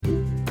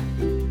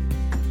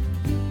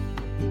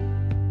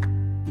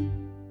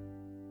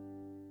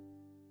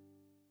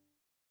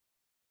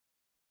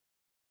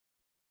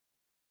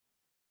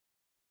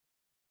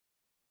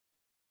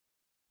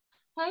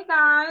Hey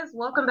guys,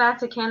 welcome back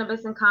to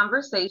Cannabis and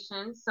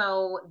Conversation.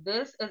 So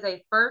this is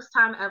a first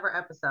time ever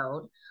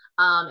episode,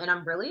 and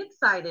I'm really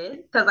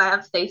excited because I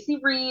have Stacey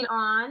Reed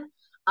on, and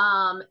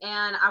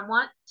I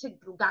want to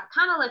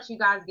kind of let you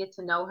guys get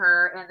to know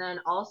her, and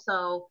then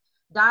also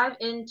dive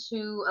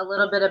into a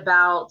little bit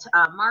about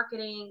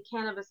marketing,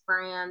 cannabis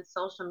brands,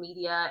 social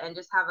media, and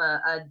just have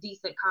a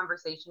decent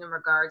conversation in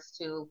regards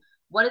to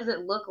what does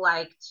it look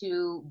like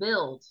to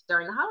build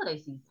during the holiday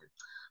season.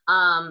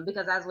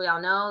 Because as we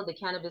all know, the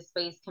cannabis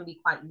space can be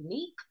quite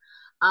unique.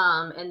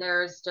 And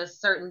there's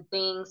just certain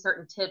things,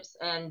 certain tips,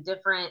 and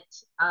different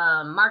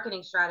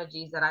marketing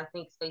strategies that I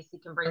think Stacey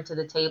can bring to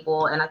the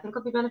table, and I think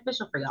will be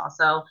beneficial for y'all.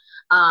 So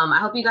I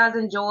hope you guys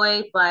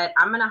enjoy. But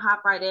I'm gonna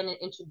hop right in and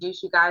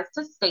introduce you guys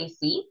to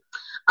Stacey.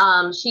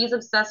 She's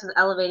obsessed with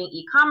elevating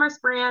e-commerce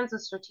brands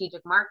with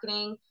strategic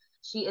marketing.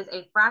 She is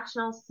a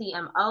fractional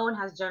CMO and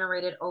has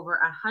generated over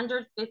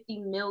 150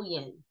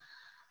 million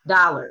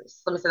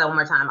dollars. Let me say that one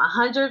more time.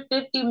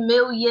 $150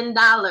 million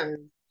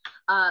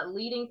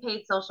leading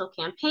paid social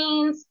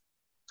campaigns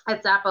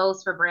at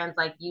Zappos for brands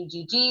like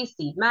UGG,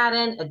 Steve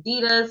Madden,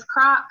 Adidas,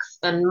 Crocs,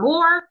 and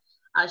more.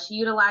 She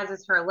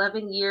utilizes her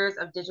 11 years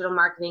of digital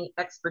marketing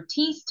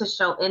expertise to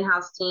show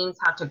in-house teams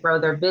how to grow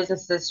their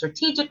businesses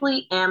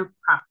strategically and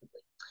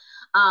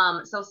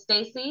profitably. So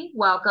Stacey,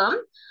 welcome.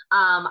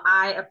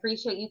 I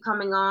appreciate you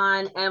coming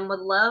on and would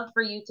love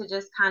for you to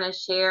just kind of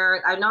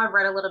share. I know I've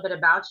read a little bit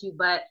about you,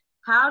 but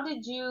how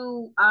did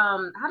you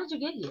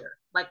get here?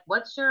 Like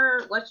what's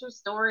your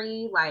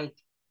story? Like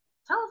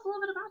tell us a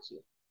little bit about you.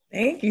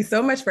 Thank you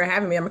so much for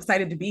having me. I'm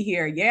excited to be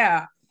here.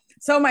 Yeah.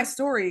 So my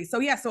story. So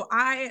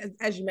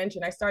as you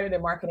mentioned, I started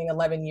in marketing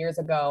 11 years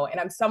ago, and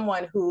I'm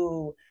someone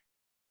who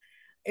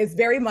is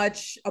very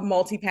much a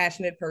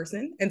multi-passionate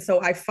person. And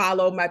so I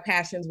follow my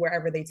passions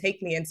wherever they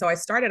take me. And so I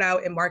started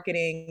out in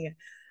marketing.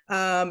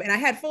 And I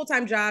had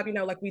full-time job,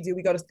 like we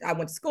do. I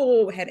went to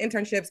school, had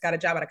internships, got a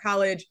job out of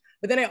college.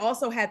 But then I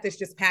also had this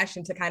just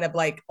passion to kind of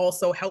like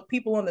also help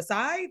people on the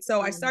side.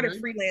 So I started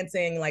Mm-hmm.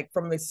 freelancing like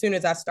from as soon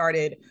as I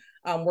started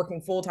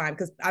working full time,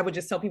 because I would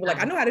just tell people like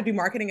I Nice. know how to do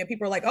marketing, and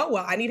people are like, oh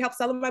well, I need help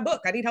selling my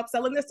book, I need help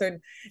selling this,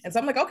 and so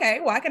I'm like, okay,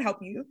 well I can help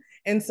you.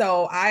 And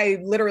so I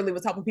literally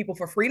was helping people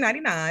for free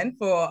 99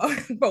 for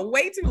for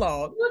way too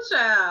long. Good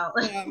child.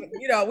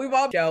 We've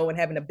all Joe and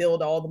having to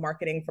build all the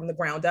marketing from the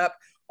ground up,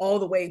 all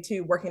the way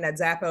to working at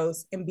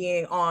Zappos and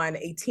being on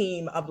a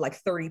team of like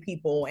 30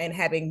 people and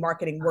having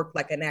marketing work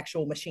like an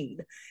actual machine,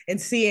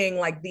 and seeing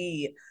like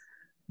the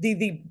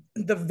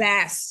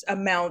vast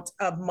amount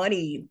of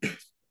money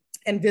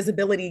and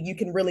visibility you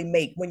can really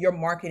make when your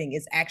marketing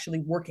is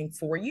actually working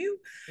for you.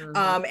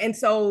 Mm-hmm. And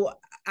so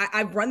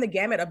I've run the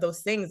gamut of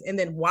those things. And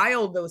then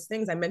while those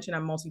things I mentioned,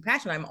 I'm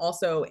multi-passionate, I'm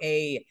also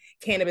a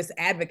cannabis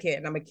advocate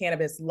and I'm a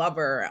cannabis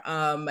lover.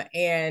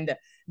 And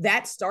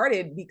that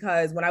started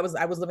because when I was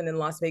living in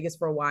Las Vegas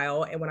for a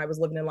while. And when I was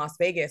living in Las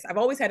Vegas, I've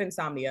always had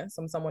insomnia.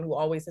 So I'm someone who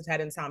always has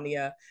had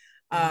insomnia.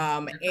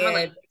 I can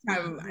And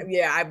relate.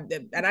 yeah,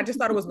 I just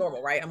thought it was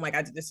normal, right? I'm like,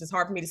 this is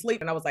hard for me to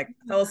sleep. And I was like,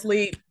 I fell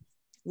asleep.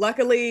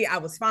 Luckily I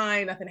was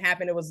fine, nothing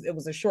happened. It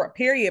was a short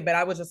period, but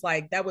I was just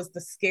like, that was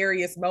the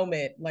scariest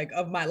moment like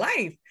of my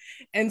life.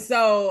 And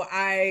so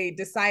I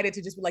decided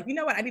to just be like, you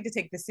know what, I need to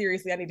take this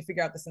seriously, I need to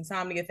figure out this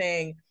insomnia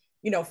thing.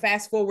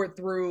 Fast forward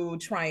through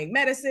trying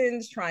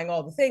medicines, trying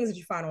all the things that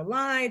you find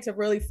online, to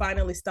really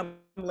finally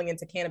stumbling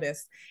into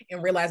cannabis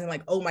and realizing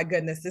like, oh my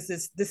goodness,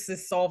 this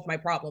has solved my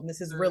problem.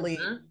 This is really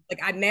Mm-hmm.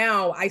 like,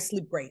 I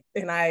sleep great,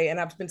 and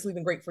I've been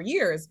sleeping great for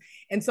years.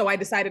 And so I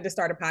decided to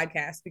start a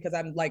podcast because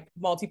I'm like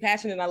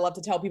multi-passionate and I love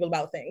to tell people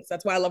about things.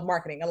 That's why I love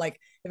marketing. I'm like,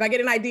 if I get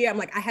an idea, I'm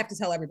like, I have to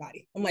tell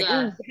everybody. I'm like,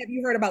 oh, Yes. have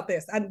you heard about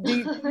this? Do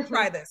you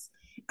try this?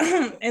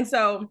 And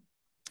so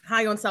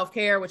High on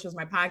Self-Care, which was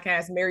my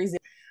podcast, Mary's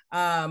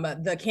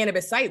the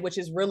cannabis site, which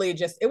is really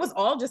just, it was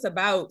all just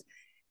about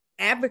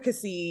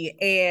advocacy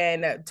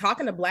and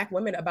talking to Black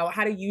women about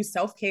how to use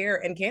self-care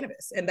and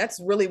cannabis. And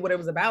that's really what it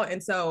was about.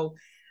 And so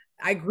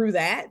I grew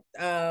that,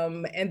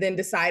 and then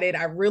decided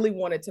I really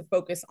wanted to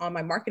focus on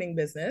my marketing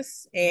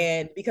business.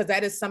 And because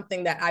that is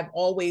something that I've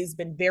always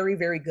been very,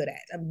 very good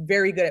at. I'm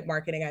very good at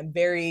marketing. I'm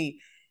very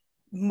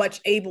much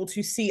able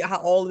to see how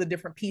all of the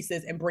different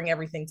pieces and bring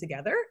everything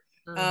together.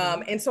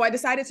 Mm-hmm. And so I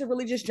decided to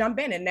really just jump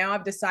in. And now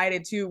I've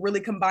decided to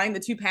really combine the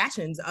two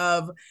passions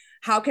of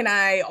how can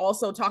I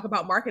also talk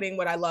about marketing,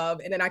 what I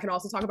love, and then I can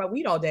also talk about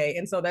weed all day.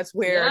 And so that's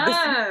where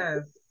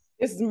Yes.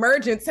 this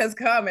emergence has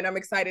come, and I'm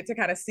excited to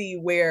kind of see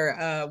where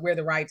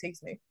the ride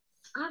takes me.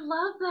 I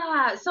love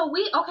that. So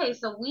we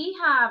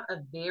have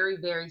a very,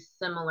 very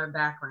similar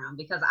background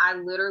because I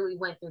literally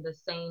went through the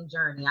same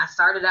journey. I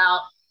started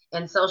out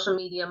in social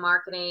media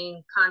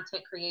marketing,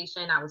 content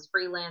creation. I was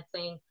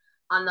freelancing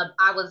on the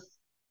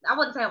I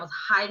wouldn't say I was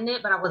hiding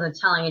it, but I wasn't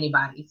telling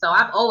anybody. So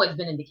I've always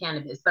been into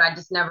cannabis, but I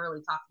just never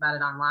really talked about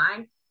it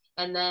online.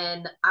 And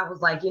then I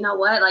was like, you know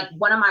what? Like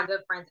one of my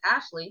good friends,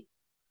 Ashley,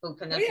 who Oh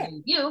connected yeah. me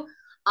with you,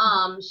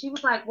 she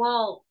was like,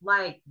 well,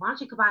 like, why don't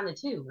you combine the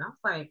two? And I was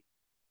like,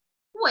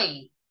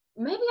 wait,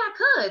 maybe I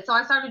could. So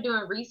I started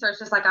doing research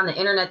just like on the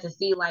internet to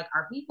see like,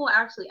 are people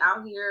actually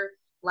out here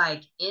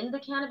like in the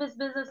cannabis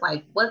business,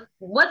 like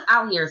what's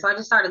out here. So I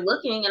just started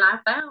looking and I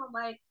found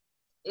like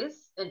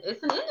it's an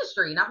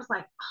industry. And I was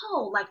like,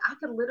 oh, like I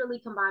could literally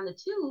combine the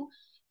two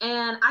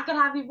and I could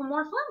have even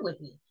more fun with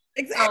me. So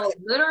Exactly.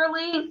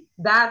 literally,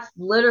 that's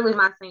literally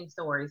my same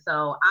story.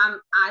 So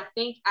I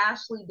think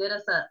Ashley did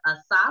us a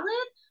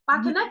solid by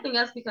Mhm. connecting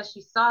us because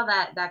she saw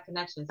that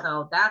connection.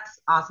 So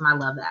that's awesome. I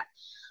love that.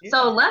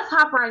 So Yeah. let's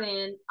hop right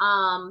in.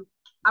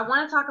 I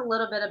want to talk a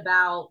little bit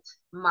about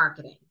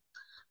marketing.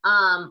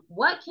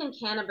 What can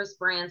cannabis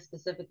brands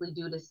specifically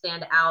do to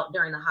stand out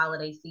during the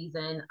holiday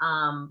season?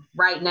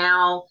 Right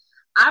now,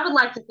 I would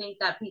like to think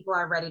that people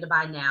are ready to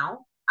buy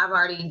now.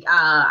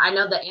 I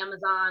know the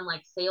Amazon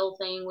like sale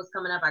thing was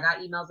coming up. I got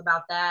emails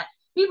about that.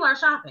 People are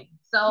shopping.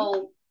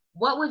 So,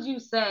 what would you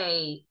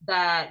say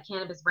that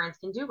cannabis brands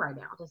can do right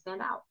now to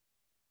stand out?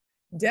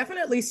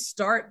 Definitely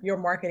start your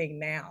marketing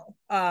now.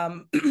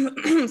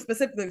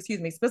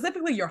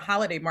 Specifically your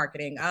holiday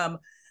marketing.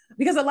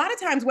 Because a lot of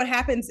times what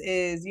happens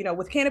is,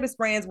 with cannabis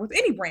brands, with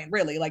any brand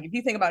really, like if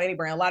you think about any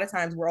brand, a lot of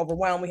times we're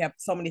overwhelmed. We have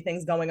so many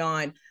things going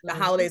on. The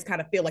Mm-hmm. holidays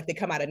kind of feel like they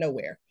come out of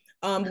nowhere.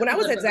 When I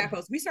was at Literally.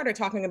 Zappos, we started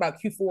talking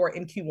about Q4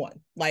 and Q1.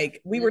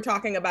 Like we were Mm-hmm.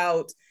 talking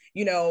about,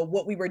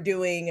 what we were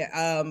doing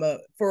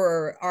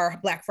for our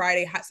Black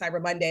Friday, Hot Cyber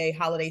Monday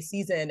holiday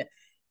season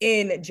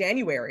in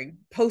January,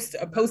 post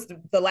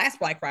the last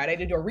Black Friday,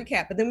 to do a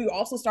recap. But then we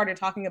also started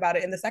talking about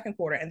it in the second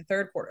quarter and the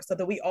third quarter, so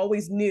that we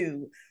always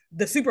knew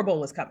the Super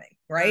Bowl is coming,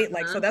 right?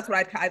 Like, so Mm-hmm. that's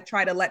what I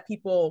try to let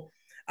people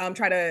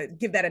try to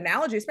give that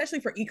analogy, especially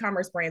for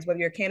e-commerce brands, whether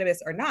you're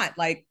cannabis or not.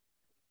 Like,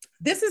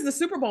 this is the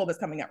Super Bowl that's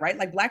coming up, right?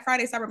 Like Black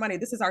Friday, Cyber Monday,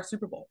 this is our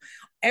Super Bowl.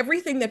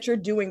 Everything that you're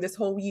doing this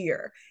whole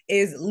year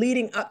is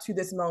leading up to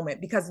this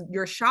moment, because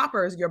your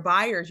shoppers, your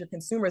buyers, your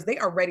consumers, they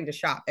are ready to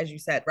shop, as you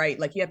said, right?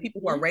 Like you have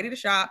people who are Mm-hmm. ready to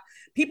shop.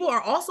 People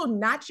are also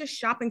not just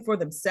shopping for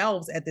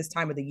themselves at this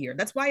time of the year.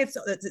 That's why it's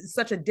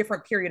such a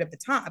different period of the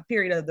time,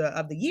 period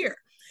of the year.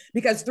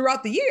 Because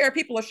throughout the year,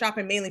 people are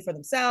shopping mainly for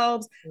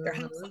themselves, their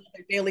household, Mm-hmm.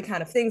 their daily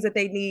kind of things that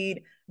they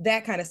need,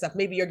 that kind of stuff.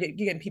 Maybe you're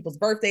getting people's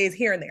birthdays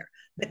here and there.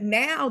 But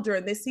now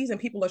during this season,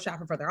 people are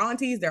shopping for their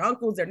aunties, their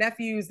uncles, their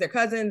nephews, their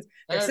cousins,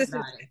 their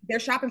sisters. Everybody. They're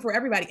shopping for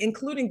everybody,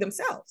 including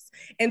themselves.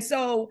 And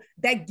so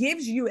that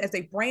gives you, as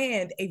a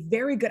brand, a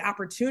very good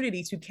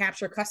opportunity to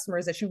capture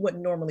customers that you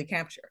wouldn't normally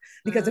capture.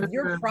 Because if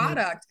your Mm-hmm.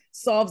 product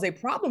solves a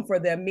problem for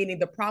them, meaning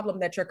the problem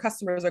that your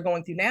customers are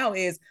going through now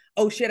is,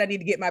 oh shit, I need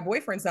to get my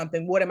boyfriend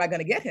something. What am I going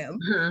to get him?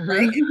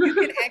 Right? If you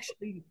can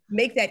actually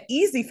make that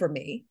easy for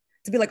me,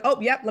 to be like, oh,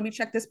 yep, let me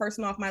check this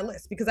person off my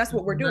list, because that's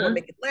what we're doing. We're Mm-hmm.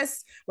 making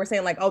lists. We're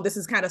saying like, oh, this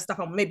is kind of stuff.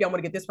 Maybe I want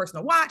to get this person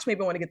a watch. Maybe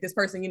I want to get this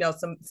person,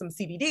 some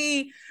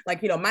CBD.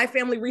 Like, my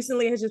family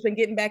recently has just been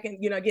getting back and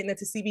getting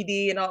into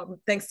CBD and all,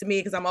 thanks to me,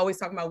 because I'm always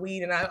talking about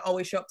weed and I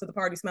always show up to the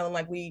party smelling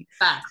like weed.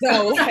 Facts.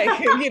 So like,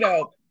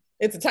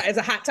 it's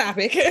a hot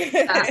topic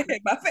in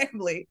my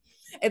family.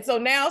 And so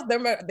now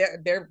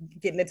they're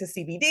getting into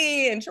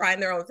CBD and trying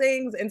their own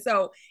things. And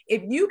so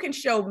if you can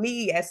show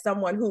me, as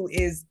someone who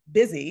is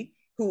busy,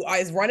 who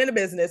is running a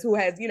business, who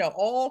has,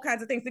 all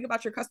kinds of things. Think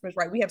about your customers,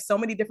 right? We have so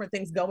many different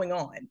things going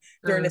on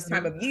during this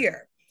time Mm-hmm. of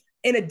year.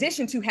 In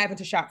addition to having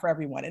to shop for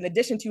everyone, in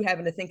addition to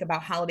having to think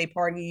about holiday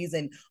parties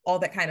and all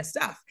that kind of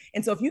stuff.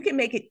 And so if you can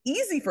make it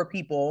easy for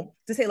people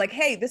to say like,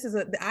 hey, this is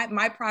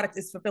my product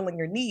is fulfilling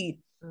your need,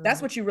 that's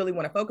Mm-hmm. what you really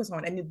want to focus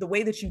on. And the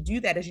way that you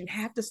do that is you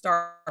have to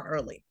start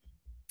early,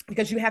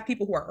 because you have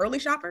people who are early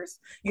shoppers,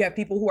 you have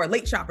people who are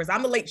late shoppers.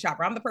 I'm a late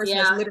shopper. I'm the person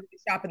that's Yeah. literally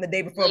shopping Late. the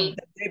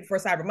day before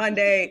Cyber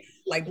Monday,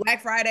 like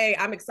Black Friday.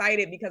 I'm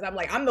excited because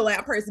I'm the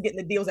last person getting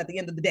the deals at the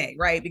end of the day,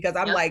 right? Because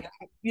I'm Yep. like,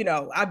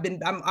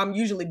 I'm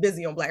usually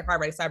busy on Black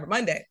Friday, Cyber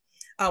Monday,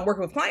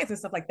 working with clients and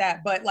stuff like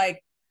that. But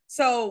like,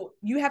 so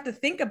you have to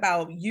think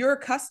about your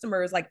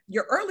customers. Like,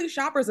 your early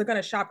shoppers are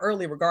going to shop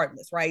early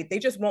regardless, right? They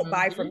just won't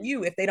buy from Mm-hmm.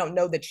 you if they don't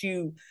know that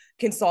you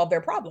can solve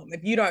their problem.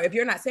 If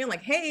you're not saying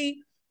like, hey,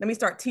 let me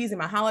start teasing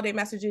my holiday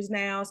messages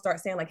now.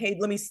 Start saying like, hey,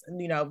 let me,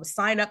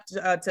 sign up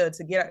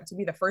to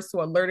be the first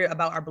to alert it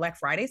about our Black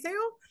Friday sale.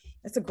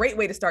 That's a great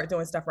way to start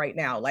doing stuff right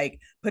now. Like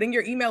putting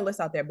your email list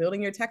out there,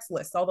 building your text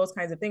list, all those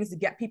kinds of things to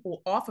get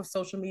people off of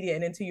social media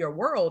and into your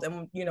world.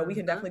 And, we can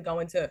Mm-hmm. definitely go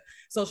into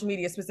social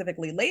media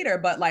specifically later,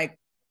 but like,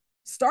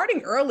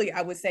 starting early,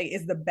 I would say,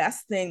 is the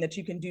best thing that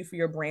you can do for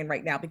your brand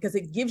right now, because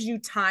it gives you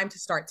time to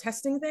start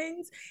testing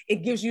things.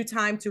 It gives you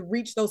time to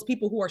reach those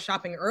people who are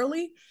shopping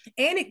early,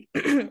 and it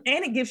and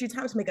it gives you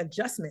time to make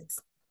adjustments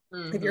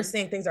if you're Mm-hmm.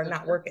 seeing things are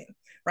not Mm-hmm. working,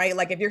 right?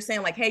 Like if you're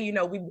saying like, hey,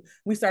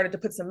 we started to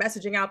put some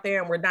messaging out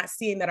there and we're not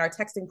seeing that our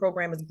texting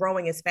program is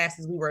growing as fast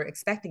as we were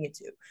expecting it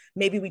to.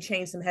 Maybe we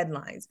change some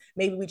headlines.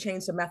 Maybe we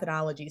change some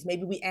methodologies.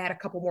 Maybe we add a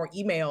couple more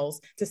emails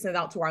to send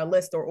out to our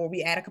list, or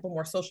we add a couple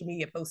more social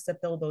media posts to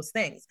fill those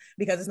things,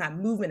 because it's not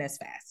moving as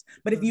fast.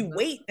 But if you Mm-hmm.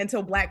 wait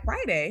until Black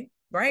Friday,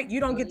 right, you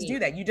don't get to do Wait.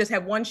 that. You just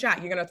have one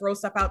shot. You're going to throw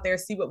stuff out there,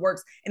 see what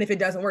works. And if it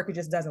doesn't work, it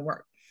just doesn't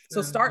work.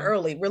 So start Mm-hmm.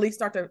 early. Really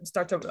start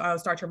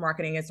your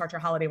marketing and start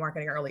your holiday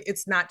marketing early.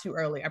 It's not too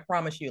early, I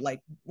promise you.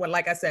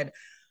 Like I said,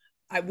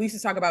 we used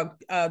to talk about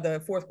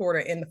the fourth quarter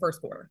in the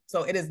first quarter.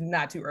 So it is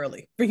not too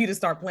early for you to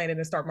start planning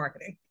and start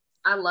marketing.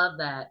 I love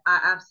that. I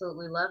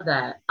absolutely love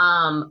that.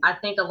 I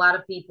think a lot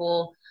of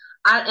people,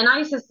 I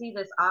used to see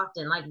this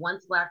often. Like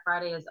once Black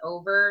Friday is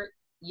over,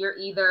 you're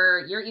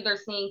either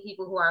seeing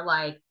people who are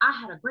like, I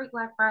had a great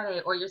Black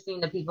Friday, or you're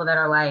seeing the people that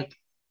are like,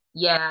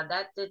 yeah,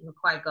 that didn't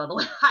quite go the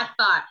way I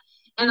thought.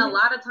 And a Mm-hmm.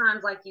 lot of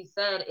times, like you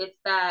said, it's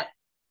that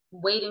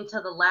waiting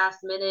till the last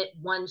minute,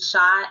 one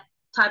shot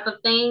type of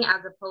thing,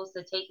 as opposed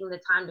to taking the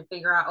time to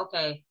figure out,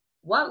 okay,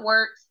 what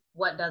works,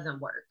 what doesn't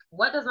work,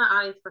 what does my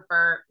audience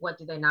prefer, what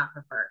do they not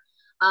prefer.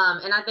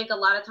 And I think a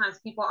lot of times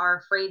people are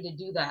afraid to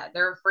do that.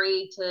 They're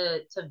afraid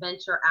to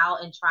venture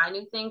out and try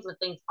new things when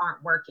things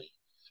aren't working.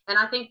 And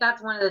I think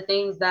that's one of the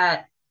things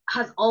that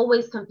has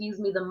always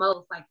confused me the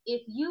most. Like,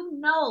 if you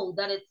know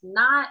that it's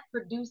not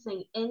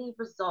producing any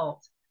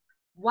results,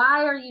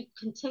 why are you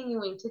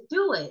continuing to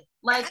do it?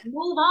 Like,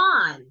 move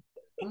on.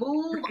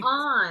 Move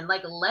on.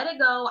 Like, let it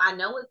go. I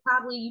know it's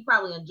probably, you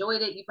probably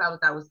enjoyed it. You probably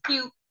thought it was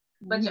cute,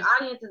 but your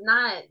Mm-hmm. audience is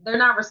not, they're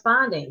not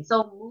responding.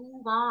 So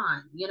move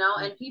on,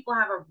 and people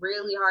have a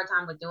really hard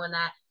time with doing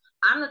that.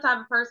 I'm the type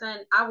of person,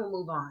 I will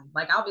move on.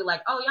 Like, I'll be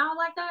like, oh, y'all don't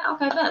like that?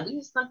 Okay, bet. We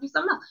just gonna do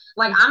something else.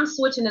 Like, I'm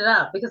switching it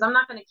up because I'm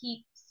not gonna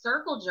keep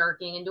circle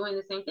jerking and doing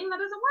the same thing. That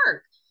doesn't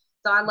work.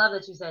 So I love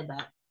that you said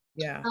that.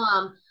 Yeah.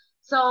 Um,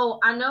 so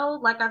I know,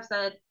 like I've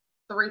said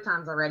three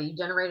times already, you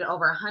generated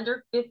over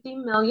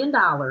 $150 million,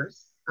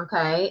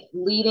 okay,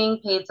 leading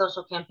paid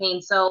social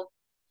campaigns. So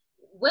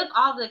with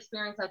all the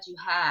experience that you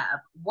have,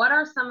 what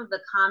are some of the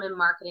common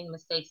marketing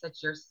mistakes that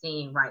you're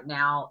seeing right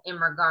now in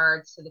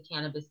regards to the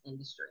cannabis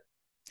industry?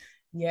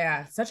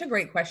 Yeah, such a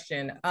great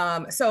question.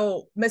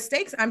 So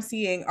mistakes I'm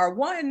seeing are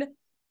one,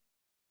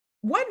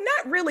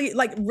 not really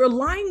like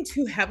relying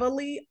too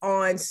heavily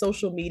on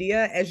social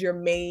media as your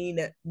main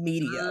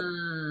medium.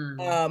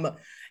 Mm, Um,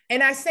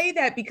 and I say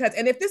that because,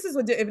 and if this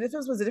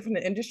was a different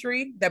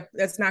industry,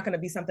 that's not going to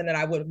be something that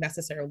I would have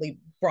necessarily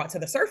brought to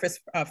the surface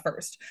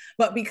first.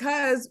 But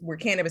because we're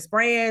cannabis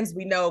brands,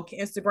 we know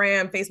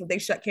Instagram, Facebook, they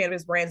shut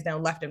cannabis brands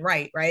down left and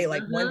right, right?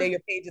 Like one day mm-hmm. your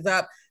page is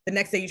up, the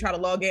next day you try to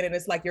log in and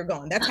it's like you're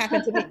gone. That's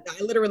happened to me.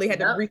 I literally had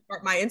to Yep.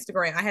 restart my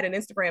Instagram. I had an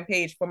Instagram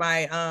page for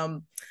my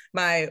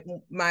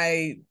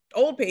my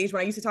old page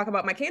when I used to talk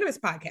about my cannabis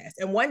podcast.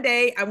 And one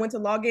day I went to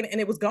log in and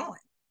it was gone.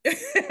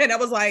 And I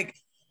was like,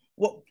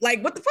 well,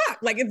 like what the fuck?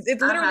 Like it's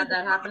I've literally had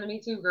that happen to me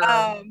too,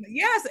 girl.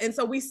 yes. And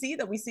so we see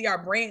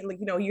our brand, like,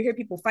 you hear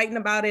people fighting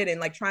about it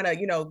and like trying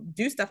to,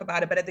 do stuff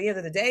about it. But at the end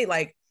of the day,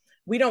 like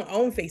we don't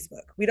own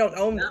Facebook. We don't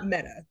own Yep.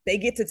 Meta. They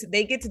get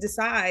to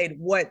decide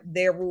what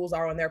their rules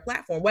are on their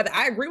platform. Whether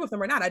I agree with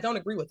them or not, I don't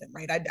agree with them,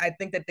 right? I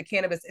think that the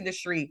cannabis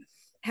industry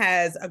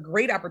has a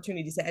great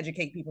opportunity to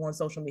educate people on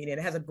social media.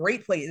 It has a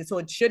great place, so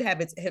it should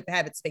have its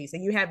space.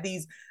 And you have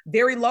these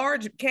very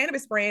large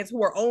cannabis brands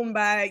who are owned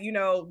by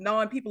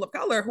non people of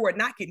color who are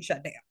not getting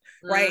shut down,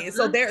 right? And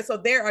so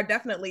Mm-hmm. there are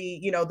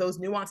definitely those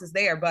nuances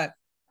there, but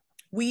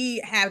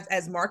we have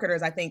as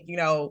marketers, I think,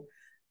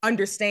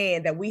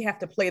 understand that we have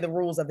to play the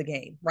rules of the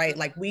game, right?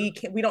 Like we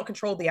don't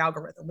control the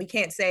algorithm. We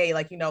can't say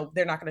like,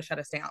 they're not going to shut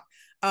us down.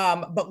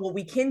 But what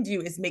we can do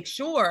is make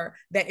sure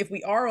that if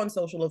we are on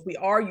social, if we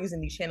are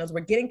using these channels, we're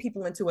getting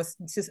people into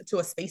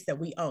a space that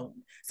we own.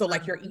 So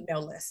like your Mm-hmm.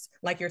 email list,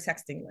 like your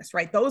texting list,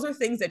 right? Those are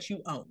things that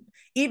you own.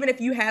 Even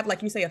if you have,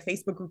 like you say, a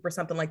Facebook group or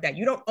something like that,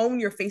 you don't own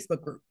your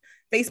Facebook group.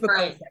 Facebook owns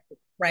Right. that group, It's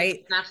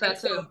right? And Snapchat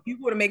so too. you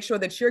want to make sure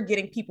that you're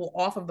getting people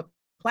off of the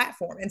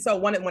platform. And so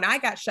when I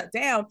got shut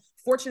down,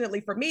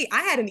 fortunately for me,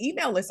 I had an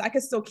email list I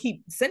could still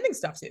keep sending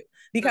stuff to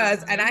and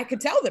Mm-hmm. I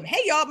could tell them, hey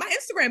y'all, my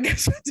Instagram got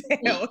shut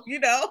down,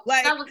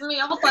 like That was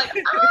me. I was like,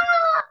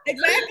 ah.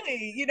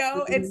 exactly, and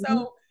Mm-hmm.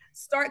 so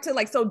start to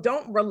like, so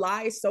don't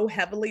rely so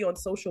heavily on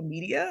social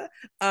media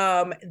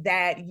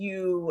that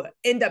you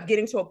end up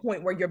getting to a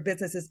point where your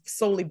business is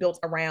solely built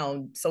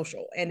around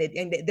social and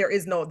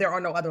there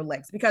are no other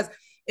legs, because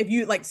if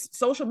you like,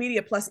 social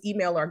media plus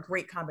email are a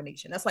great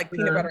combination. That's like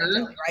peanut butter and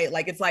Mm-hmm. jelly, right?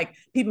 Like it's like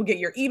people get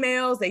your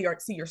emails,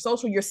 see your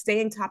social, you're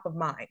staying top of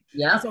mind.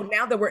 And Yep. so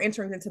now that we're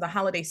entering into the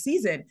holiday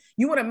season,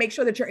 you want to make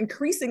sure that you're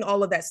increasing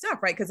all of that stuff,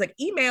 right? Because like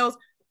emails,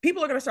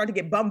 people are going to start to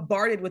get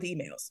bombarded with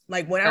emails.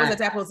 Like when I was at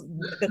Right. Apple's,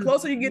 the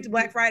closer you get to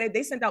Black Friday,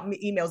 they sent out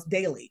emails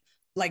daily,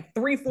 like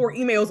 3, 4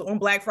 emails on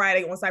Black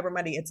Friday, on Cyber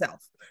Monday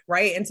itself,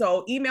 right? And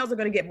so emails are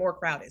going to get more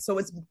crowded. So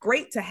it's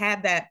great to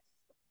have that,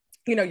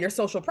 your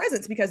social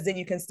presence, because then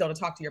you can still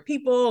talk to your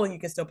people and you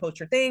can still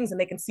post your things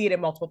and they can see it in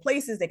multiple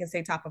places. They can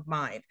stay top of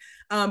mind.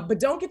 But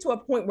don't get to a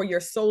point where you're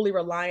solely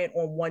reliant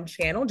on one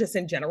channel, just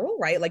in general,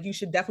 right? Like you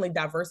should definitely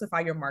diversify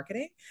your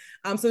marketing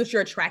so that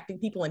you're attracting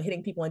people and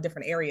hitting people in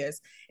different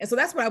areas. And so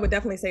that's what I would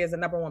definitely say is the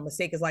number one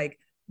mistake, is like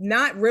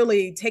not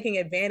really taking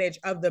advantage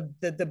of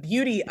the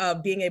beauty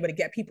of being able to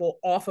get people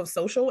off of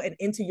social and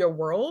into your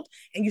world.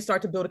 And you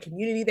start to build a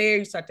community there.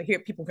 You start to hear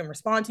people can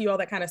respond to you, all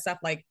that kind of stuff.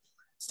 Like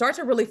start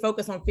to really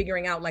focus on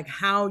figuring out like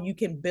how you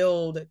can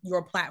build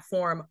your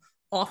platform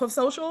off of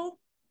social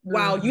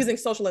while Mm-hmm. using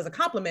social as a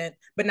complement,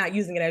 but not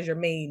using it as your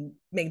main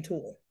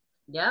tool.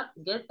 Yep,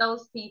 get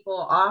those people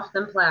off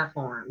them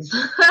platforms.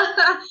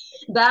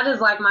 That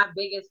is like my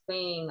biggest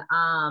thing,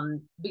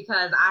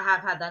 because I have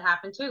had that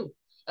happen too.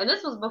 And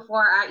this was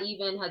before I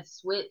even had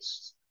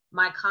switched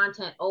my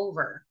content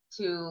over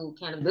to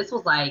cannabis. This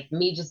was like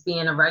me just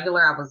being a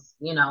regular. I was,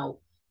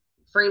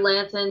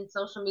 freelancing,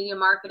 social media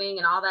marketing,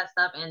 and all that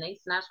stuff. And they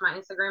snatched my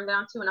Instagram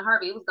down too in a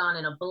heartbeat. It was gone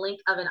in a blink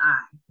of an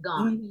eye,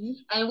 gone. Mm-hmm.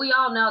 And we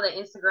all know that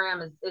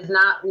Instagram is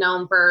not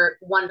known for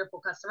wonderful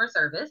customer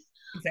service.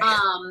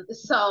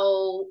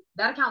 So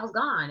that account was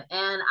gone,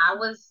 and I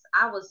was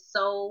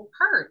so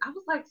hurt. I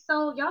was like,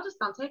 so y'all just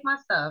don't take my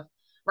stuff,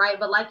 right?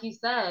 But like you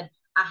said,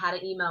 I had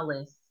an email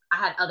list. I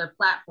had other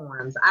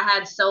platforms. I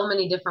had so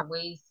many different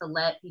ways to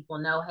let people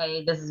know,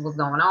 hey, this is what's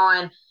going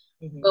on.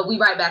 Mm-hmm. But we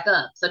right back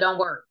up, so don't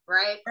worry,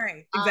 right?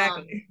 Right,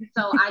 exactly.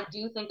 So I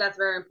do think that's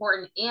very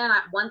important. And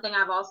one thing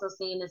I've also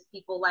seen is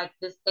people like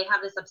this, they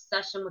have this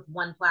obsession with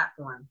one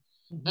platform.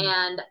 Mm-hmm.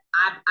 And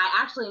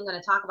I actually am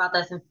going to talk about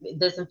this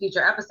in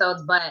future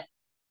episodes, but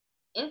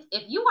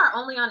if you are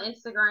only on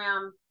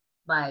Instagram,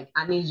 like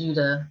I need you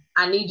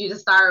to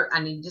start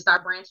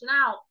branching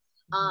out.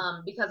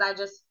 Because I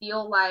just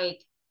feel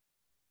like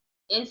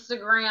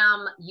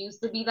Instagram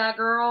used to be that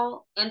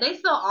girl, and they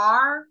still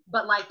are,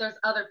 but like there's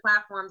other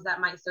platforms that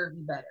might serve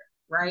you better,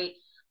 right?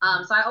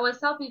 So I always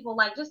tell people,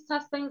 like, just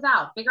test things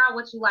out, figure out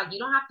what you like. You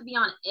don't have to be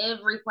on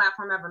every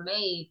platform ever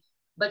made,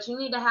 but you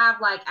need to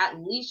have like at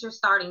least your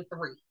starting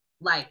 3.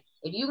 Like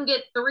if you can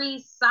get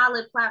 3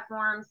 solid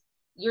platforms,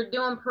 you're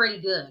doing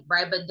pretty good,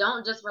 right? But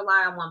don't just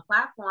rely on one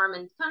platform,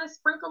 and kind of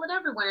sprinkle it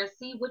everywhere and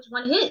see which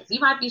one hits. You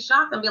might be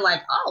shocked and be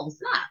like, oh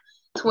snap,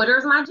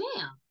 Twitter's my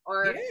jam,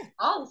 or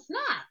oh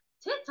snap,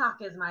 TikTok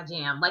is my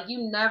jam. Like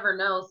you never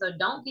know. So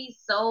don't be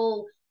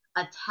so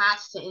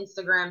attached to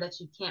Instagram that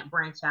you can't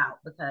branch out,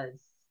 because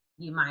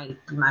you might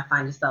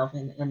find yourself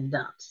in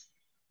dumps.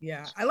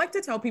 Yeah. I like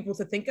to tell people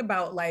to think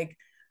about like,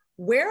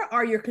 where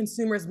are your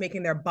consumers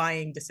making their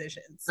buying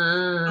decisions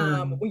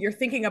when you're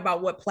thinking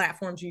about what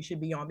platforms you should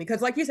be on?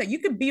 Because like you said, you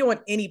could be on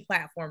any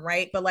platform,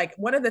 right? But like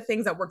one of the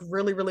things that worked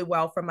really, really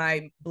well for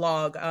my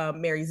blog,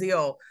 Mary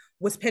Zeal,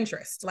 was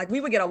Pinterest. Like we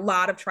would get a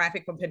lot of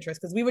traffic from Pinterest,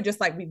 because we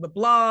would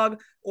blog,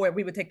 or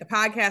we would take the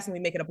podcast and we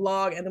make it a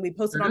blog, and then we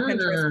post it on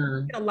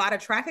Pinterest. We get a lot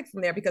of traffic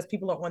from there because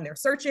people are on there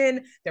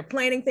searching, they're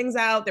planning things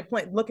out, they're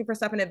looking for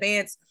stuff in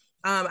advance.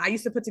 I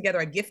used to put together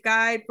a gift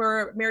guide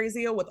for Mary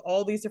Zeal with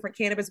all these different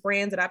cannabis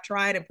brands that I've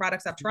tried and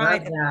products I've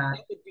tried. And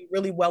that would do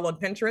really well on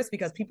Pinterest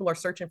because people are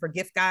searching for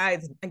gift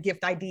guides and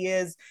gift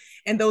ideas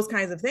and those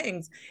kinds of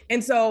things.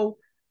 And so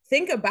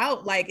think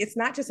about, like, it's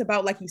not just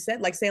about, like you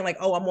said, like saying like,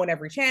 oh, I'm on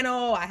every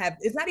channel.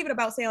 It's not even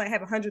about saying like, I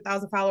have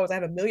 100,000 followers, I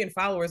have 1 million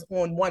followers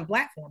on one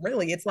platform.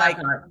 Really, it's like,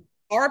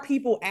 are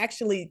people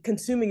actually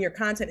consuming your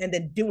content and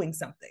then doing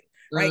something?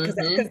 Right? Because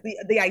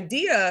the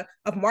idea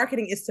of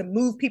marketing is to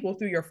move people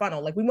through your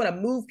funnel. Like we want to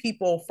move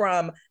people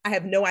from, I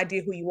have no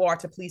idea who you are,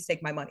 to please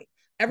take my money.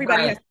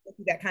 Everybody has to go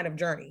through that kind of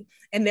journey.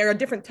 And there are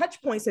different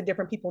touch points that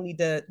different people need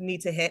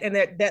to hit. And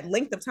that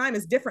length of time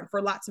is different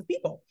for lots of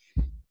people.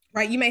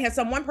 Right? You may have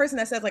one person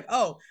that says like,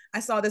 oh, I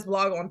saw this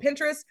blog on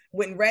Pinterest,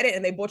 went and read it,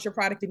 and they bought your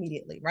product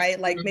immediately, right?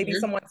 Like maybe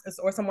someone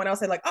else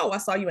said like, oh, I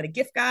saw you in a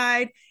gift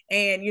guide,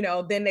 and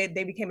then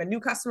they became a new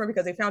customer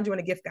because they found you in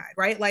a gift guide,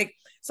 right? Like,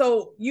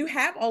 so you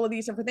have all of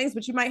these different things,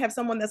 but you might have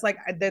someone that's like,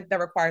 that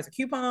requires a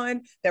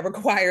coupon, that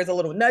requires a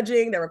little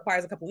nudging, that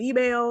requires a couple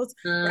emails,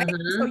 right?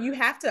 So you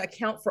have to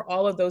account for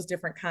all of those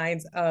different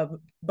kinds of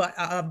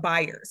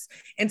buyers.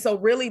 And so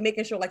really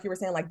making sure, like you were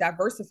saying, like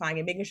diversifying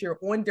and making sure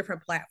you're on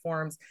different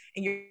platforms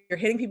and you're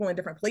hitting people in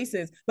different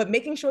places, but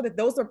making sure that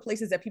those are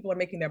places that people are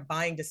making their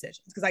buying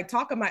decisions. Because I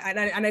talk about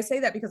and I say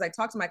that because I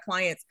talk to my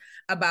clients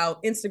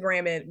about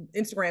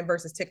Instagram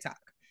versus TikTok.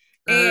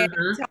 And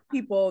tell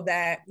people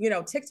that,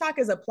 TikTok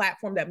is a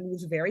platform that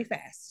moves very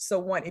fast.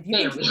 So if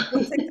you can keep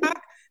on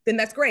TikTok, then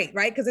that's great,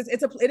 right? Because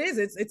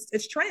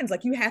it's trends.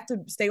 Like you have to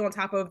stay on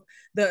top of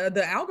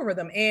the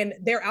algorithm, and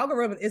their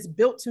algorithm is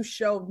built to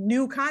show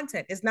new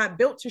content. It's not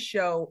built to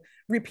show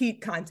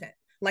repeat content.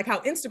 Like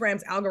how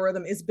Instagram's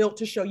algorithm is built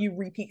to show you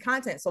repeat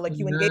content. So like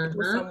you engage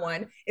with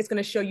someone, it's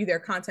going to show you their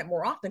content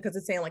more often because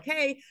it's saying like,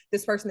 hey,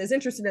 this person is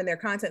interested in their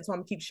content, so I'm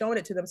going to keep showing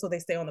it to them so they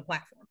stay on the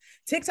platform.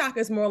 TikTok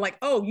is more like,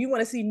 oh, you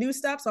want to see new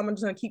stuff, so I'm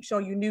just going to keep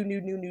showing you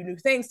new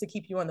things to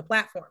keep you on the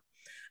platform.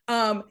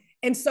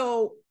 And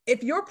so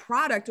if your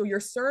product or your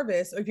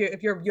service, or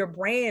if your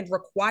brand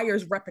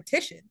requires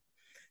repetition,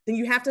 then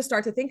you have to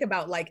start to think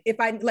about like, if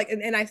I like,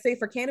 and I say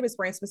for cannabis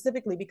brands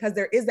specifically, because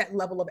there is that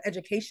level of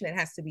education that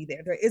has to be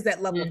there. There is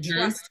that level of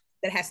trust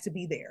that has to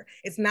be there.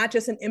 It's not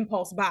just an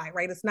impulse buy,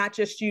 right? It's not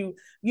just you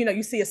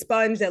see a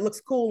sponge that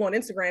looks cool on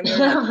Instagram.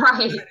 And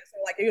like, so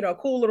like, a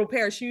cool little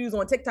pair of shoes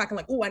on TikTok and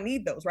like, oh, I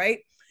need those, right?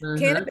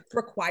 Cannabis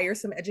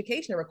requires some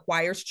education. It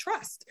requires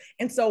trust.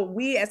 And so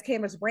we as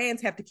cannabis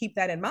brands have to keep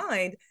that in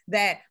mind,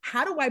 that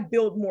how do I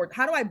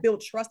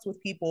build trust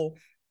with people?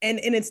 And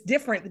it's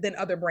different than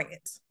other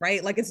brands,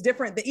 right? Like it's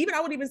different. Even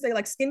I would even say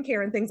like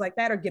skincare and things like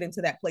that are getting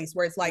to that place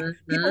where it's like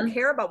people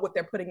care about what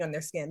they're putting on their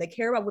skin. They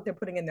care about what they're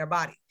putting in their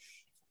body.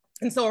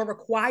 And so it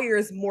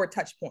requires more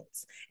touch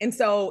points. And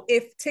so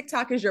if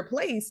TikTok is your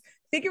place,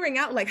 figuring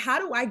out like, how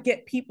do I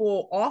get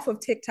people off of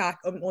TikTok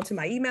onto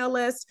my email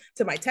list,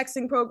 to my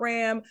texting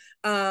program,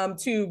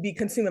 to be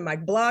consuming my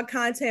blog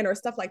content or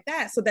stuff like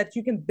that, so that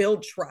you can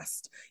build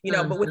trust, you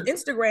know. But with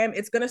Instagram,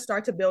 it's going to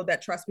start to build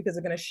that trust because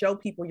they're going to show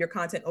people your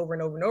content over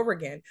and over and over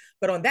again.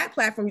 But on that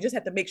platform, you just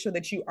have to make sure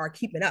that you are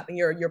keeping up and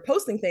you're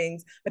posting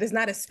things, but it's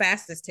not as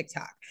fast as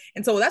TikTok.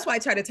 And so that's why I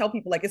try to tell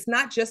people, like, it's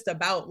not just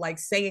about like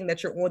saying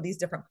that you're on these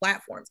different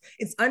platforms.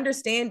 It's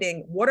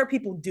understanding what are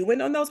people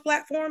doing on those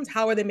platforms,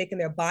 how are they making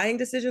their buying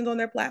decisions on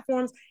their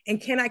platforms,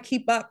 and can I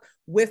keep up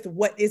with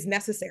what is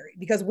necessary?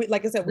 Because we,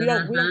 like I said, we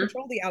don't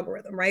control the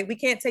algorithm, right? We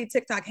can't say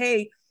TikTok,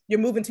 hey, you're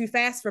moving too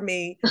fast for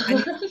me, I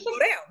need to go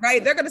down,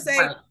 right? They're going to say,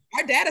 right,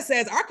 our data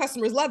says our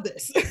customers love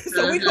this.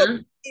 So we go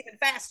even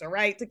faster,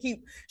 right? To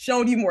keep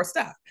showing you more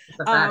stuff.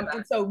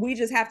 And so we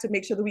just have to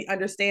make sure that we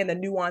understand the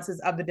nuances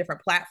of the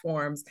different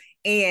platforms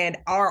and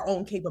our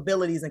own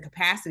capabilities and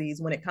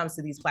capacities when it comes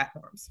to these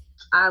platforms.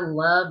 I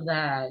love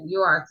that.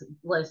 You are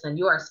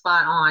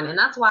spot on. And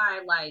that's why,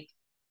 like,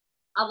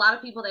 a lot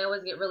of people, they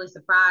always get really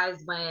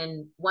surprised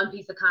when one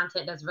piece of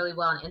content does really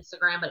well on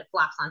Instagram, but it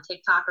flops on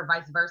TikTok or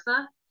vice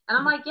versa. And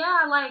I'm like,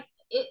 yeah, like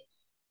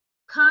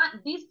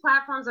these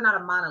platforms are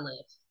not a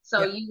monolith.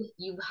 So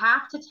you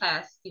have to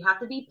test, you have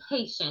to be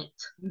patient,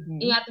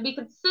 you have to be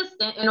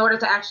consistent in order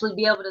to actually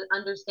be able to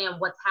understand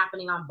what's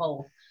happening on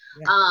both.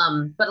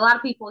 But a lot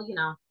of people,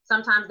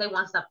 sometimes they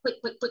want stuff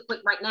quick, quick, quick, quick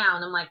right now.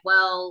 And I'm like,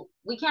 well,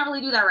 we can't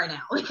really do that right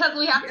now because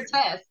we have to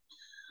test.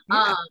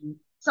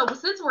 So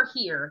since we're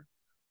here,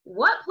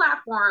 what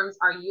platforms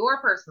are your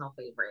personal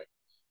favorite?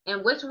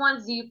 And which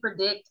ones do you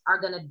predict are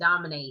going to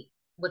dominate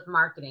with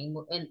marketing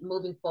and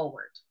moving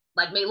forward?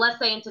 Like, maybe let's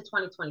say into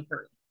 2023.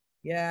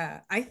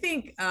 Yeah, I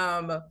think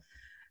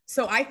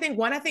so I think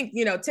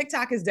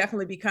TikTok is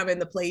definitely becoming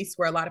the place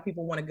where a lot of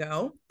people want to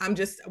go. I'm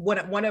just what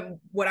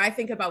I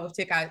think about with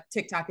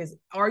TikTok is,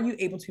 are you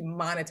able to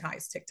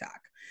monetize TikTok?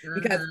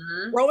 Because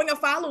growing a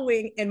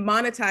following and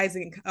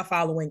monetizing a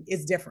following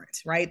is different,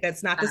 right?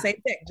 That's not the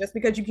same thing. Just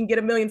because you can get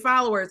 1 million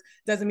followers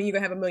doesn't mean you're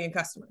gonna have 1 million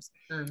customers.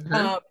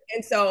 And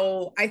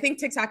so I think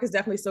TikTok is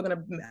definitely still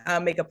gonna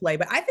make a play.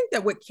 But I think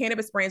that what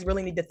cannabis brands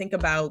really need to think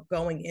about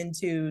going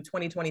into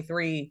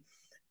 2023,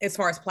 as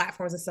far as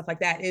platforms and stuff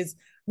like that, is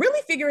really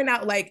figuring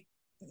out like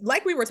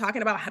we were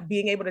talking about,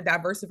 being able to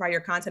diversify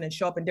your content and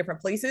show up in different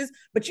places,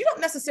 but you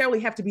don't necessarily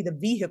have to be the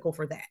vehicle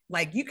for that.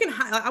 Like, you can,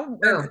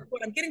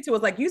 what I'm getting to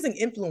is like using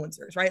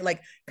influencers, right?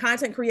 Like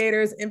content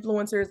creators,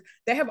 influencers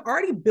that have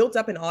already built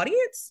up an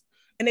audience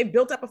and they've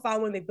built up a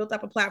following, they've built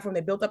up a platform,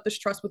 they built up this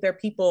trust with their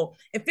people,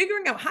 and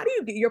figuring out how do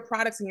you get your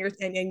products and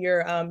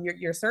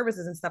your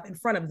services and stuff in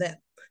front of them,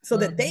 so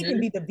that they can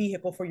be the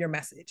vehicle for your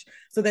message,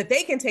 so that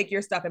they can take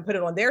your stuff and put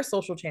it on their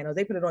social channels,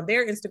 they put it on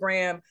their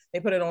Instagram,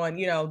 they put it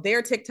on,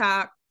 their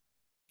TikTok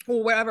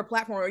or whatever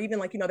platform, or even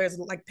like, there's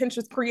like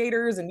Pinterest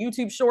creators and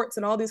YouTube shorts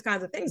and all these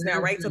kinds of things now,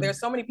 right? So there's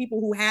so many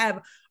people who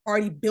have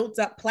already built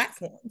up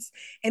platforms.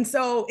 And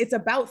so it's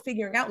about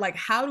figuring out like,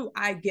 how do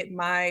I get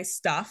my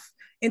stuff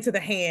into the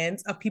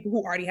hands of people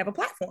who already have a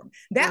platform?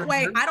 That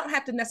way I don't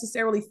have to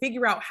necessarily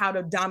figure out how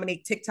to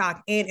dominate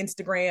TikTok and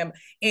Instagram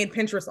and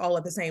Pinterest all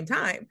at the same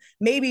time.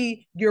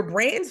 Maybe your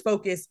brand's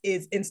focus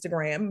is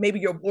Instagram, maybe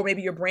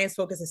your brand's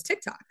focus is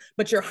TikTok,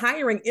 but you're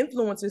hiring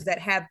influencers that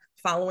have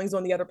followings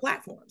on the other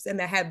platforms and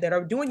that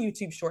are doing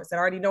YouTube shorts, that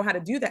already know how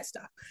to do that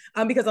stuff.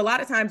 Because a lot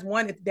of times,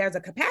 if there's a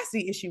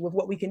capacity issue with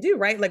what we can do,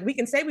 right? Like, we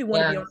can say we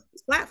want to be on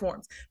these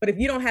platforms, but if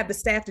you don't have the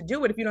staff to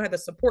do it, if you don't have the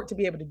support to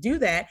be able to do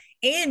that,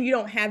 and you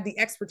don't have the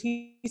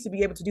expertise to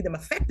be able to do them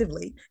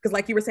effectively, because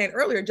like you were saying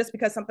earlier, just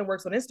because something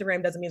works on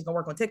Instagram doesn't mean it's going to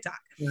work on TikTok.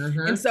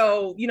 And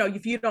so,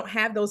 if you don't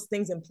have those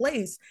things in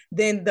place,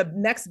 then the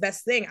next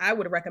best thing I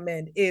would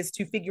recommend is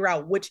to figure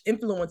out which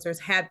influencers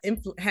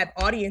have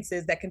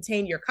audiences that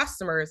contain your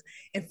customers,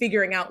 and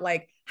figuring out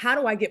like, how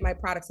do I get my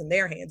products in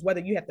their hands?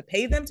 Whether you have to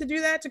pay them to do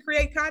that, to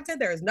create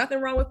content, there is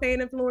nothing wrong with paying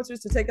influencers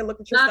to take a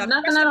look at your stuff.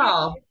 Nothing at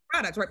all.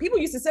 Products, right? People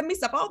used to send me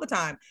stuff all the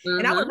time,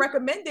 and I would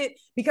recommend it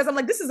because I'm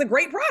like, this is a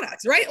great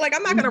product, right? Like,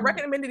 I'm not going to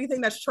recommend anything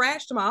that's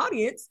trash to my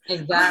audience.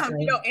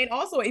 Exactly. And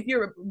also, if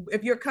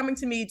you're coming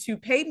to me to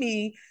pay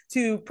me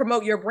to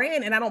promote your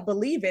brand and I don't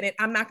believe in it,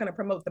 I'm not going to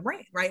promote the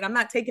brand, right? I'm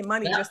not taking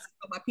money just to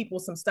tell my people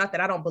some stuff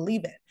that I don't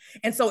believe in.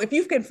 And so if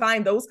you can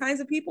find those kinds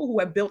of people who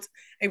have built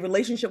a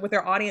relationship with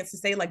their audience to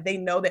say like, they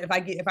know that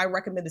if I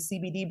recommend the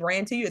CBD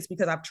brand to you, it's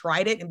because I've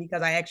tried it and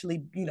because I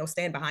actually,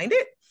 stand behind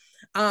it.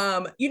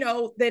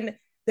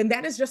 Then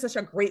that is just such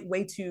a great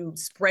way to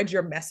spread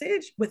your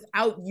message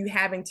without you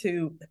having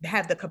to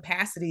have the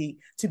capacity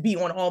to be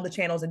on all the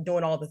channels and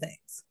doing all the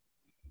things.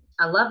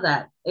 I love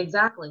that.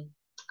 Exactly.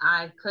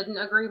 I couldn't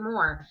agree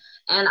more.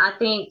 And I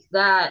think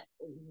that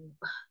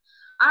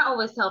I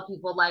always tell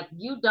people, like,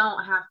 you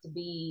don't have to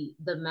be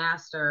the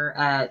master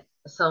at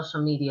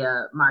social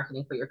media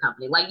marketing for your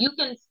company. Like, you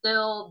can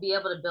still be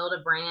able to build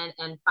a brand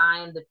and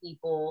find the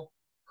people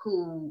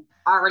who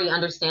already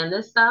understand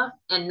this stuff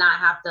and not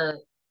have to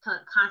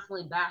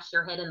constantly bash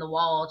your head in the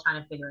wall trying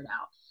to figure it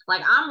out.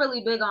 Like, I'm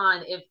really big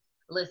on, if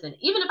listen,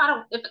 even if I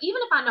don't,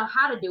 even if I know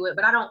how to do it,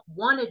 but I don't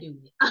want to do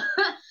it,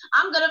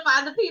 I'm gonna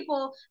find the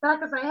people that I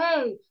can say,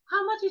 hey,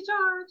 how much you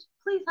charge?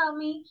 Please help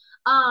me.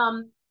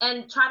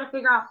 And try to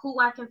figure out who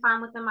I can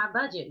find within my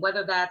budget,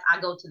 whether that's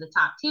I go to the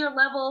top tier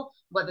level,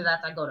 whether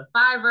that's I go to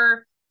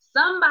Fiverr,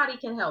 somebody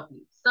can help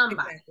you,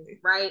 somebody, Exactly.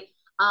 right?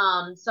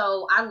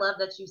 So I love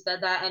that you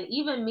said that. And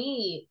even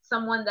me,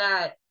 someone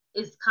that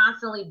is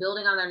constantly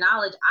building on their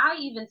knowledge, I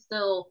even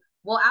still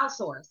will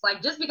outsource.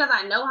 Like just because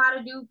I know how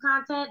to do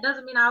content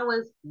doesn't mean I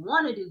always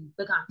want to do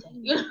the content,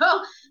 you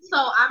know? So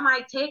I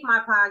might take my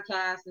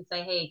podcast and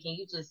say, hey, can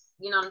you just,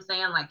 you know what I'm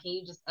saying? Like, can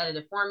you just edit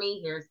it for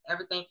me? Here's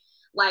everything.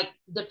 Like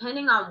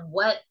depending on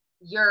what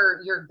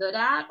you're good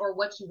at or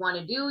what you want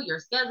to do, your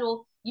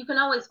schedule, you can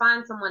always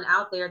find someone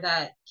out there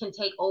that can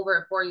take over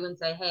it for you and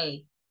say,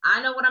 hey,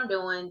 I know what I'm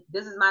doing.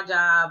 This is my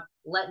job.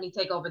 Let me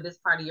take over this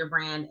part of your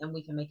brand and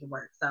we can make it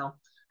work. So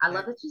I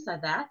love that you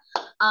said that.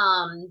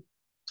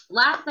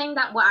 Last thing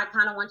that what I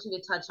kind of want you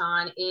to touch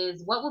on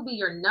is what would be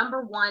your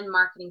number one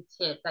marketing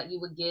tip that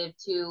you would give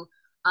to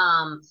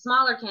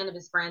smaller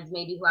cannabis brands,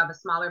 maybe who have a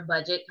smaller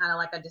budget, kind of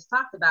like I just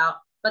talked about,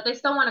 but they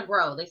still want to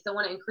grow. They still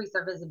want to increase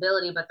their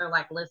visibility, but they're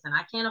like, listen,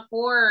 I can't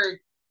afford,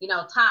 you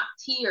know, top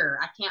tier.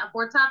 I can't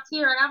afford top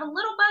tier. I have a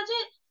little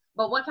budget,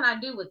 but what can I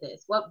do with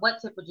this? What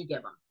tip would you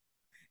give them?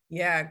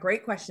 Yeah,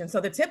 great question.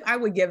 So the tip I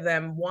would give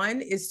them, one,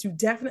 is to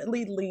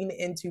definitely lean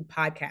into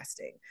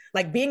podcasting,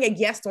 like being a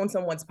guest on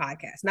someone's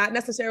podcast. Not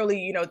necessarily,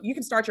 you know, you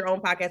can start your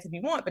own podcast if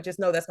you want, but just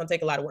know that's going to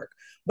take a lot of work.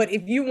 But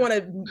if you want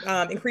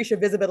to increase your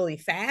visibility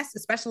fast,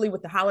 especially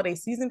with the holiday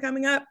season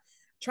coming up,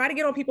 try to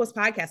get on people's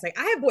podcasts. Like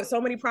I have bought so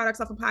many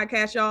products off of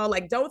podcasts, y'all.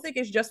 Like don't think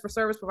it's just for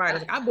service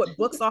providers. Like I bought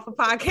books off of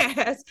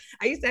podcasts.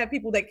 I used to have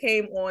people that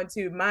came on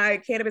to my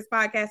cannabis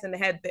podcast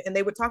and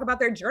they would talk about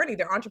their journey,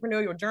 their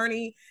entrepreneurial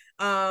journey,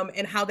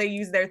 and how they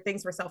use their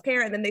things for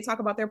self-care, and then they talk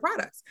about their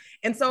products.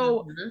 And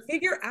so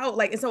figure out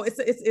like, and so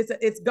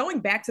it's going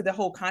back to the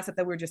whole concept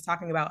that we were just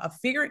talking about of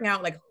figuring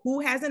out like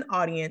who has an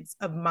audience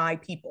of my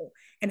people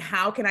and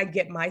how can I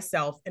get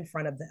myself in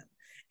front of them.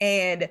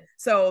 And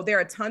so there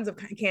are tons of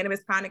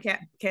cannabis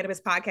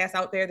podcasts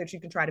out there that you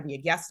can try to be a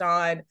guest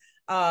on.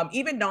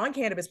 Even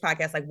non-cannabis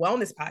podcasts like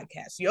wellness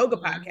podcasts, yoga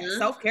podcasts,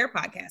 self-care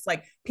podcasts.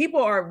 Like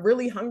people are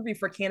really hungry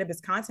for cannabis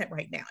content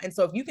right now. And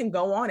so if you can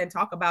go on and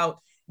talk about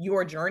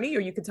your journey,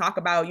 or you can talk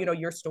about, you know,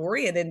 your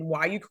story and then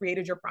why you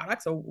created your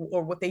products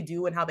or what they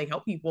do and how they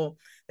help people,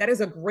 that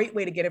is a great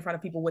way to get in front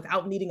of people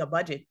without needing a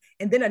budget.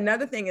 And then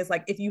another thing is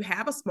like, if you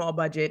have a small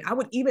budget, I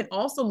would even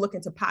also look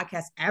into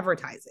podcast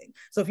advertising.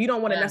 So if you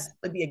don't want to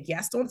necessarily be a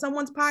guest on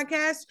someone's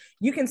podcast,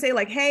 you can say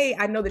like, hey,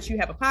 I know that you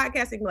have a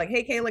podcast. You can be like,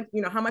 hey, Kay, like,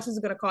 you know, how much is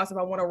it going to cost if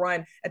I want to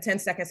run a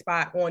 10-second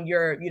spot on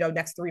your, you know,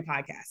 next 3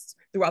 podcasts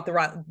throughout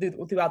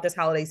this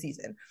holiday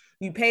season?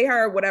 You pay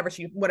her whatever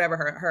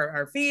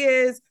her fee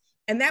is.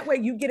 And that way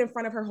you get in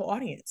front of her whole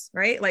audience,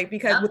 right? Like,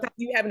 because without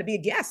you having to be a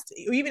guest,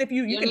 even if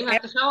you can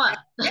have to show up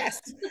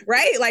guest,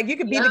 right? Like you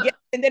could be the guest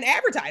and then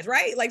advertise,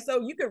 right? Like, so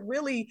you could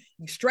really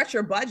stretch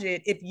your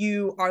budget if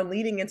you are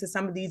leading into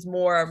some of these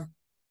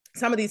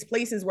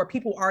places where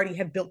people already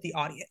have built the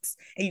audience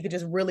and you could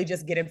just really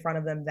just get in front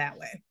of them that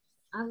way.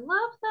 I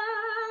love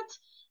that.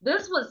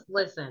 This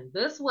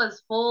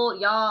was full.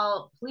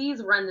 Y'all,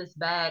 please run this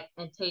back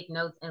and take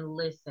notes and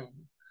listen.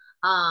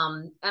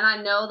 And I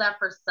know that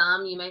for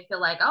some, you may feel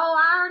like, oh,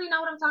 I already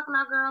know what I'm talking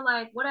about, girl.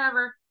 Like,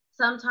 whatever.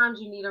 Sometimes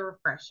you need a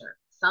refresher.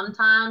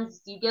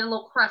 Sometimes you get a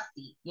little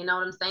crusty. You know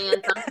what I'm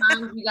saying?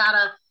 Sometimes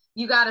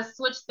you gotta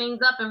switch things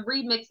up and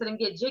remix it and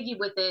get jiggy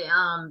with it.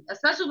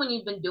 Especially when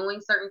you've been doing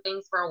certain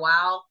things for a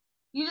while,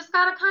 you just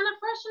gotta kind of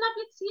freshen up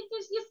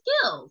your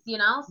skills, you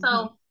know?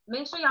 So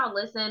make sure y'all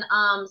listen.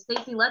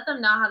 Stacey, let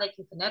them know how they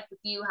can connect with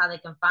you, how they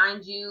can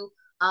find you,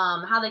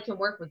 how they can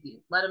work with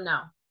you. Let them know.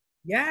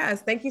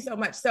 Yes, thank you so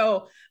much.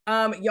 So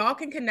y'all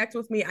can connect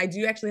with me. I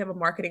do actually have a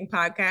marketing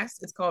podcast.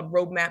 It's called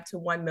Roadmap to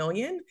 1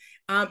 Million.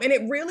 And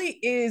it really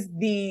is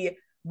the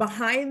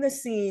behind the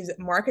scenes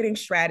marketing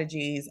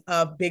strategies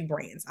of big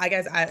brands. I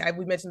guess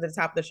we mentioned at the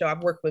top of the show,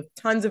 I've worked with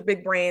tons of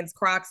big brands,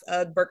 Crocs,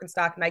 UGG,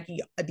 Birkenstock,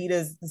 Nike,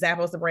 Adidas,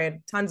 Zappos, the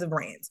brand, tons of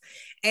brands.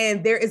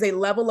 And there is a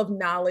level of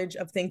knowledge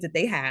of things that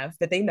they have,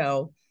 that they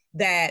know,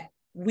 that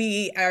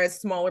we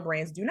as smaller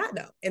brands do not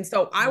know. And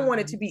so I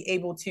wanted to be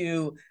able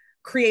to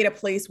create a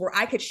place where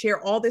I could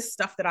share all this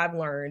stuff that I've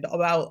learned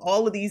about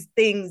all of these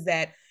things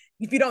that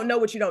if you don't know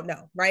what you don't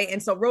know, right?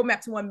 And so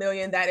Roadmap to 1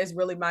 Million, that is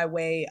really my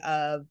way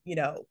of, you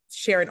know,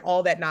 sharing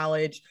all that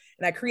knowledge.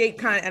 And I create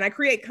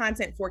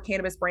content for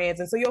cannabis brands.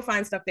 And so you'll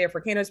find stuff there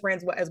for cannabis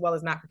brands as well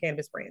as not for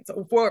cannabis brands.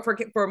 So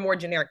for more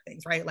generic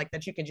things, right? Like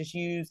that you can just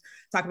use,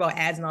 talk about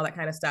ads and all that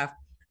kind of stuff.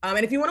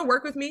 And if you want to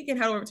work with me, you can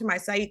head over to my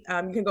site.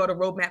 You can go to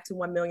roadmap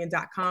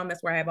to1million.com.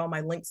 That's where I have all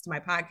my links to my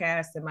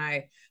podcast and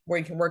where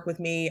you can work with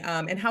me.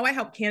 And how I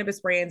help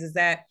cannabis brands is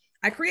that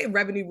I create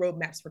revenue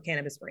roadmaps for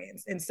cannabis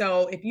brands. And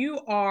so if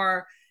you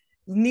are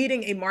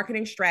needing a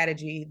marketing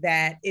strategy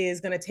that is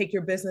going to take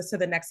your business to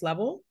the next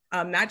level,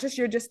 Not just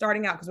you're just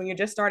starting out, because when you're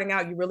just starting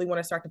out, you really want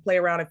to start to play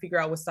around and figure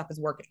out what stuff is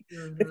working.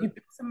 But if you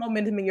build some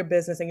momentum in your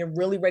business and you're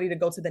really ready to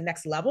go to the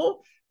next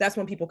level, that's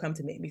when people come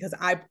to me, because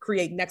I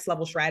create next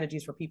level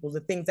strategies for people, the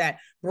things that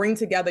bring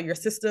together your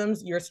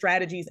systems, your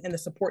strategies, and the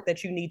support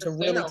that you need to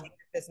really take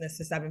your business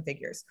to 7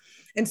 figures.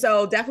 And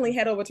so definitely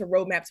head over to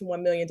roadmap to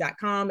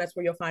 1million.com. That's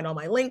where you'll find all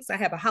my links. I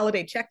have a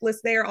holiday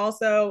checklist there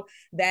also,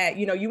 that,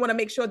 you know, you want to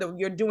make sure that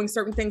you're doing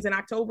certain things in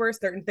October,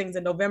 certain things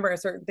in November, and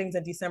certain things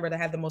in December that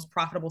have the most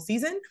profitable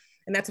season.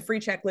 And that's a free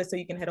checklist, so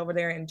you can head over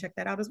there and check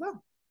that out as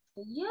well.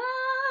 Yes.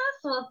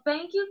 Well,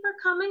 thank you for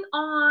coming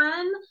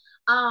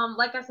on.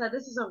 Like I said,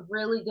 this is a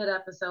really good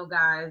episode,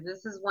 guys.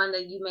 This is one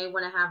that you may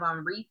want to have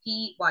on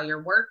repeat while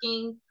you're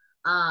working,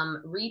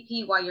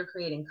 repeat while you're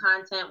creating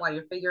content, while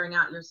you're figuring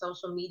out your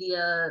social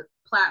media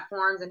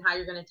platforms and how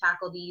you're going to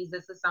tackle these.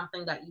 This is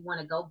something that you want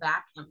to go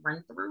back and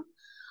run through.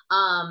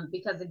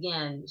 Because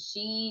again,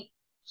 Stacey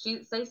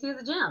is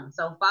a gem.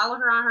 So follow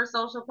her on her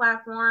social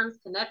platforms,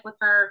 connect with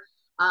her,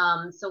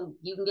 so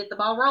you can get the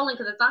ball rolling,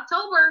 because it's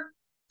October.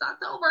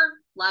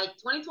 Like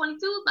 2022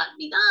 is about to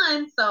be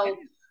done. So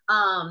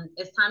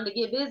it's time to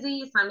get busy.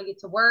 It's time to get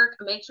to work.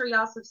 Make sure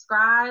y'all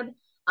subscribe.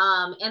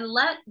 And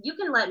you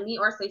can let me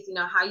or Stacey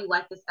know how you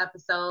like this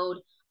episode.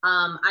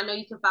 I know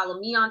you can follow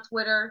me on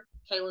Twitter,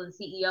 Kayla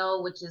the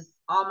CEO, which is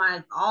all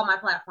my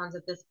platforms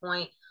at this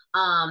point.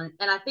 And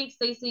I think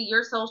Stacey,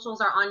 your socials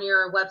are on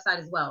your website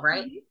as well,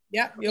 right?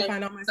 Yep, you'll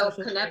find all my so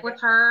socials. Connect with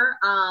her.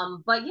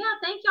 But yeah,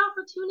 thank y'all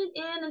for tuning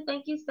in, and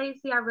thank you,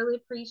 Stacey. I really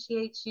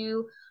appreciate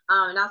you.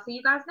 And I'll see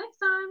you guys next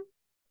time.